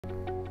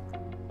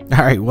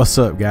Alright, what's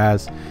up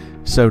guys?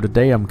 So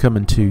today I'm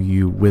coming to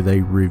you with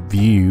a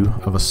review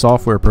of a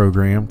software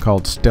program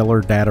called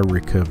Stellar Data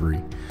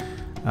Recovery.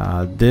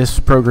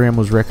 This program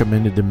was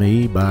recommended to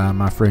me by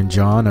my friend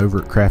John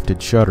over at Crafted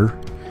Shutter,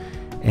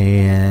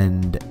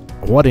 and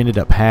what ended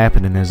up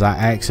happening is I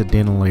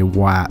accidentally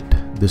wiped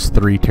this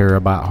 3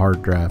 terabyte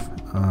hard drive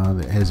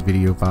that has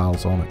video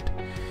files on it.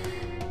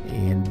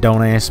 And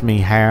don't ask me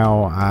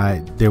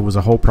how. There was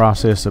a whole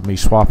process of me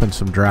swapping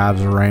some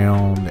drives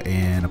around,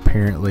 and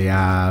apparently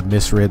I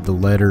misread the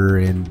letter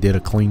and did a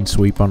clean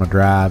sweep on a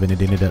drive, and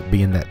it ended up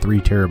being that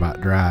 3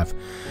 terabyte drive.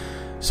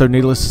 So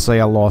needless to say,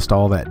 I lost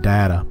all that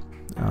data.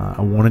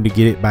 I wanted to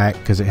get it back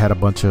because it had a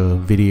bunch of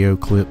video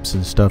clips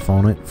and stuff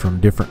on it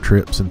from different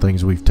trips and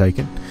things we've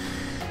taken.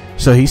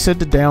 So he said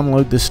to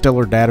download this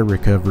Stellar Data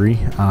Recovery.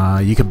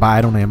 You can buy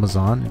it on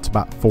Amazon. It's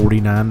about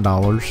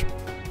 $49.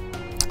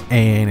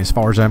 And as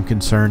far as I'm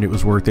concerned, it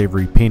was worth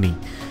every penny.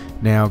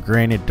 Now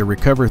granted, to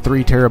recover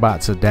 3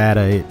 terabytes of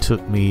data, it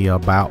took me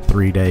about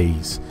 3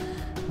 days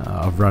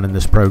of running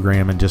this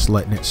program and just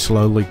letting it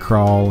slowly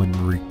crawl and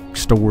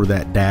restore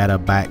that data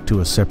back to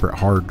a separate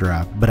hard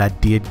drive, but I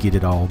did get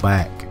it all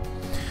back.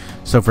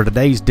 So for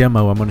today's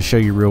demo, I'm going to show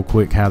you real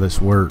quick how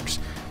this works.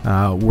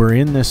 We're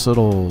in this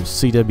little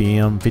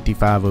CWM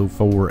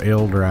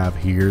 5504L drive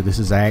here. This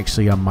is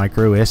actually a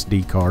micro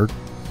SD card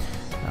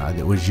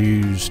that was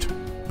used.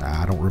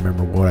 I don't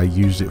remember what I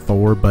used it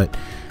for, but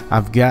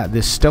I've got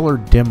this Stellar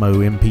Demo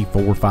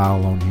MP4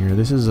 file on here.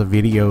 This is a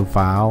video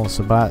file. It's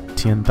about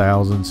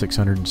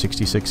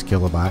 10,666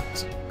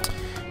 kilobytes.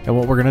 And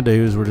what we're going to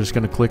do is we're just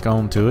going to click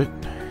onto it,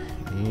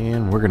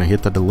 and we're going to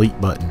hit the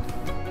delete button.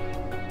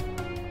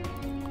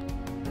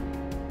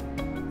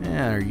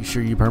 Yeah, are you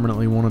sure you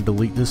permanently want to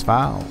delete this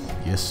file?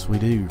 Yes, we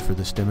do for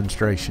this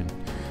demonstration.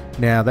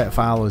 Now that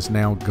file is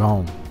now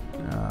gone.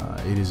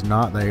 It is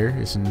not there.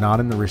 It's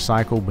not in the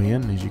recycle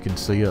bin, as you can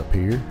see up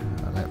here.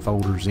 That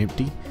folder's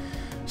empty,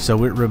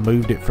 so it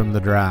removed it from the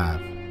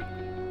drive.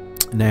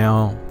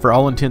 Now for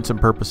all intents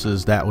and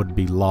purposes, that would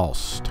be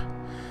lost.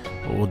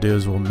 What we'll do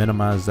is we'll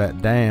minimize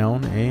that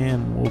down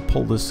and we'll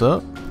pull this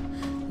up,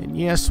 and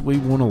yes, we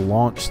want to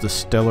launch the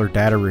Stellar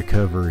Data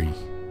Recovery.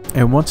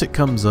 And once it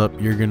comes up,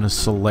 you're going to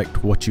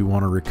select what you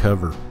want to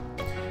recover.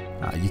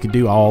 You can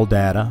do all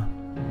data,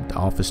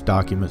 office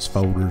documents,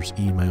 folders,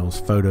 emails,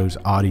 photos,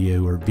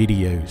 audio, or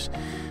videos.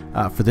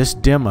 For this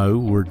demo,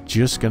 we're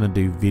just going to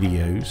do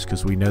videos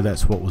because we know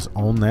that's what was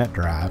on that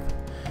drive.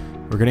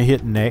 We're going to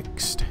hit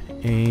next,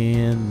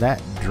 and that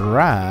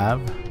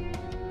drive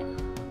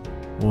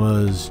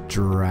was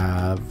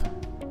drive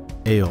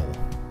L.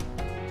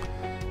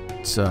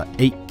 It's a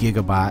 8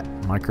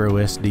 gigabyte micro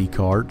SD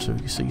card, so you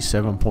can see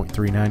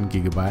 7.39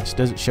 gigabytes.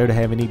 Doesn't show to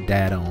have any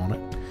data on it.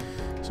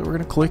 So we're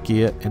going to click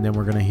it, and then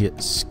we're going to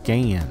hit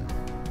scan.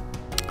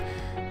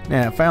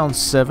 Now it found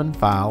 7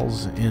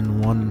 files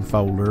in one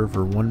folder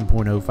for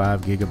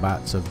 1.05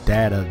 gigabytes of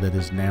data that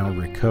is now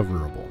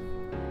recoverable.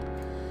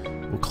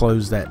 We'll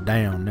close that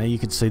down. Now you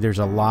can see there's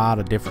a lot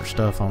of different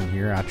stuff on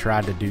here. I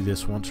tried to do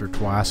this once or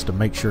twice to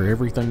make sure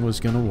everything was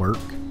going to work.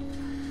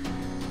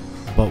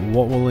 But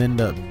what we'll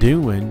end up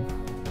doing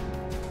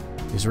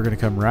is we're going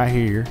to come right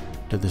here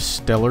to the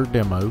Stellar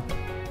Demo.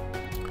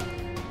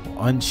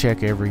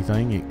 Uncheck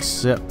everything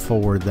except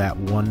for that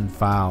one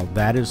file.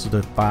 That is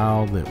the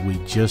file that we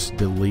just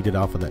deleted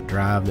off of that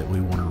drive that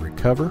we want to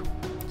recover.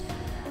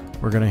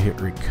 We're going to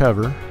hit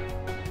recover.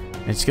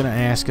 It's going to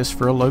ask us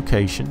for a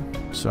location,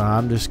 so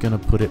I'm just going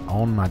to put it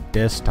on my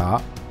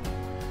desktop.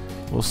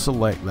 We'll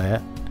select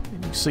that, and you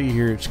can see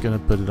here it's going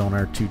to put it on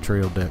our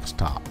 2-trail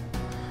desktop.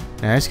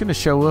 Now it's going to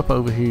show up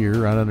over here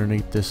right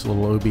underneath this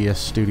little OBS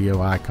Studio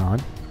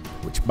icon,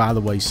 which by the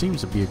way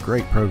seems to be a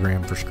great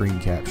program for screen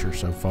capture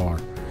so far.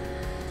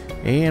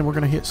 And we're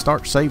going to hit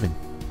start saving,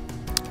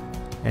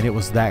 and it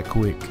was that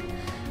quick.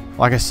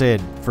 Like I said,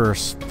 for a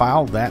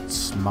file that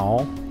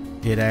small,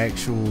 it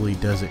actually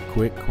does it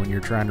quick. When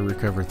you're trying to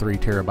recover 3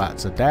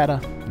 terabytes of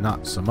data,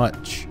 not so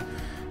much.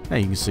 Now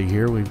you can see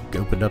here we've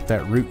opened up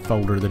that root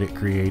folder that it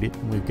created,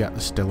 and we've got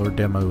the Stellar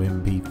Demo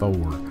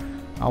MP4.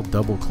 I'll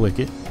double click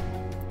it,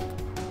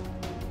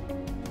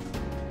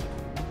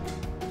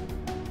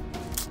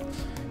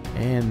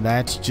 and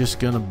that's just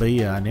going to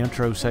be an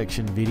intro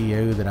section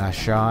video that I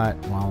shot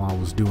while I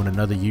was doing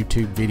another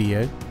YouTube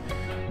video.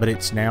 But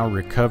it's now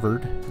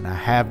recovered, and I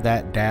have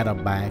that data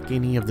back.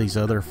 Any of these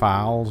other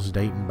files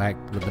dating back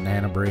to the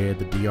banana bread,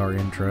 the DR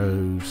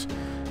intros,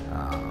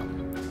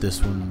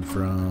 this one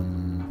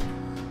from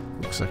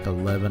looks like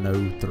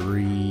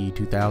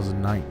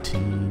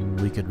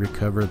 11/03/2019, we could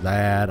recover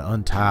that.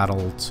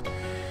 Untitled,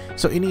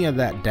 so any of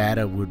that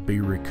data would be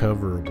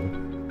recoverable.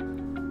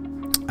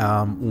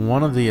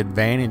 One of the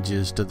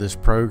advantages to this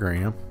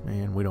program,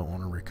 and we don't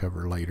want to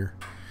recover later,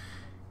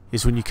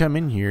 is when you come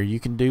in here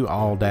you can do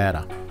all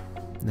data.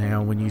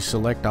 Now when you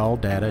select all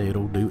data,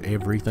 it'll do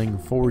everything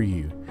for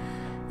you.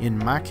 In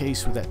my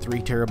case with that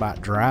 3 terabyte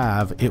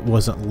drive, it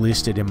wasn't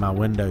listed in my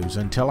windows.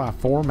 Until I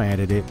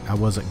formatted it, I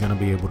wasn't going to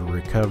be able to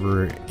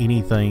recover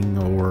anything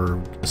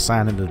or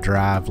assign it a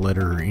drive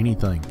letter or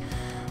anything.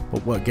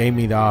 But what gave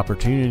me the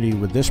opportunity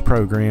with this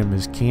program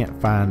is can't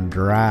find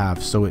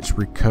drive, so it's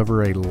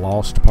recover a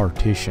lost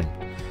partition.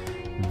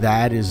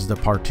 That is the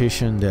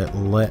partition that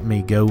let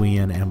me go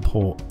in and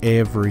pull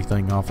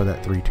everything off of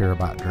that 3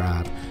 terabyte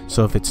drive.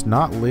 So if it's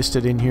not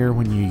listed in here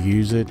when you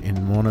use it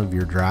in one of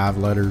your drive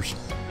letters,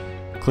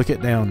 click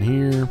it down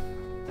here,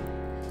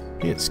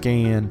 hit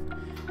scan,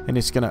 and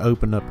it's going to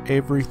open up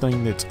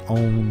everything that's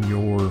on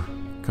your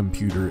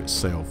computer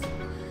itself.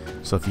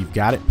 So if you've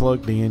got it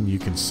plugged in, you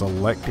can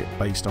select it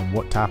based on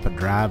what type of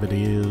drive it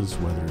is,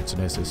 whether it's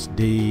an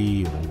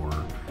SSD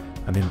or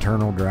an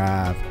internal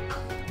drive.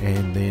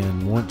 And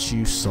then once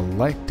you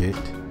select it,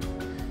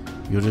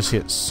 you'll just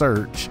hit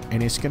search,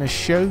 and it's going to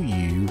show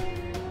you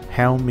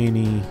how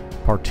many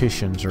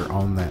partitions are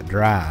on that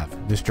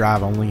drive. This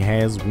drive only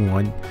has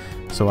one,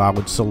 so I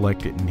would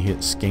select it and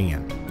hit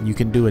scan. You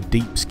can do a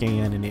deep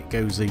scan, and it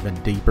goes even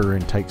deeper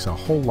and takes a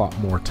whole lot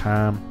more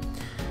time.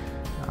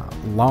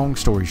 Long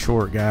story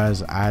short,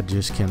 guys, I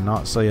just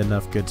cannot say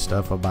enough good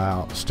stuff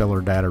about Stellar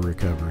Data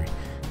Recovery.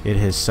 It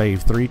has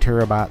saved 3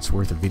 terabytes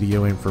worth of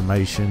video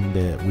information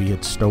that we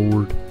had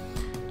stored,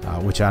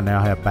 which I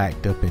now have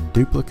backed up in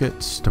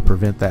duplicates to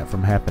prevent that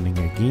from happening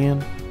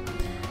again.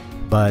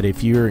 But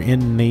if you're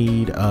in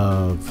need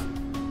of,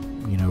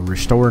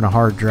 restoring a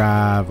hard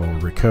drive or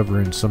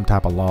recovering some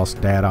type of lost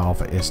data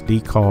off an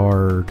SD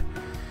card,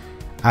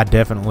 I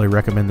definitely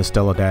recommend the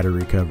Stellar Data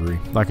Recovery.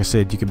 Like I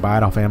said, you can buy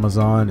it off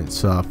Amazon.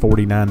 It's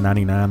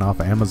 $49.99 off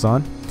of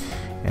Amazon,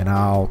 and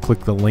I'll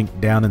click the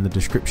link down in the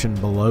description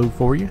below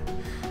for you.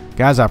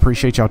 Guys, I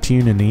appreciate y'all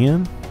tuning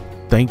in.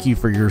 Thank you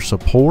for your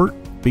support.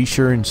 Be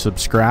sure and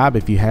subscribe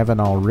if you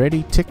haven't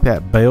already. Tick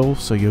that bell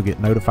so you'll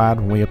get notified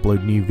when we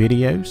upload new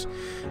videos.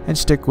 And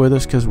stick with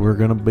us because we're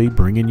going to be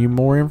bringing you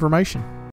more information.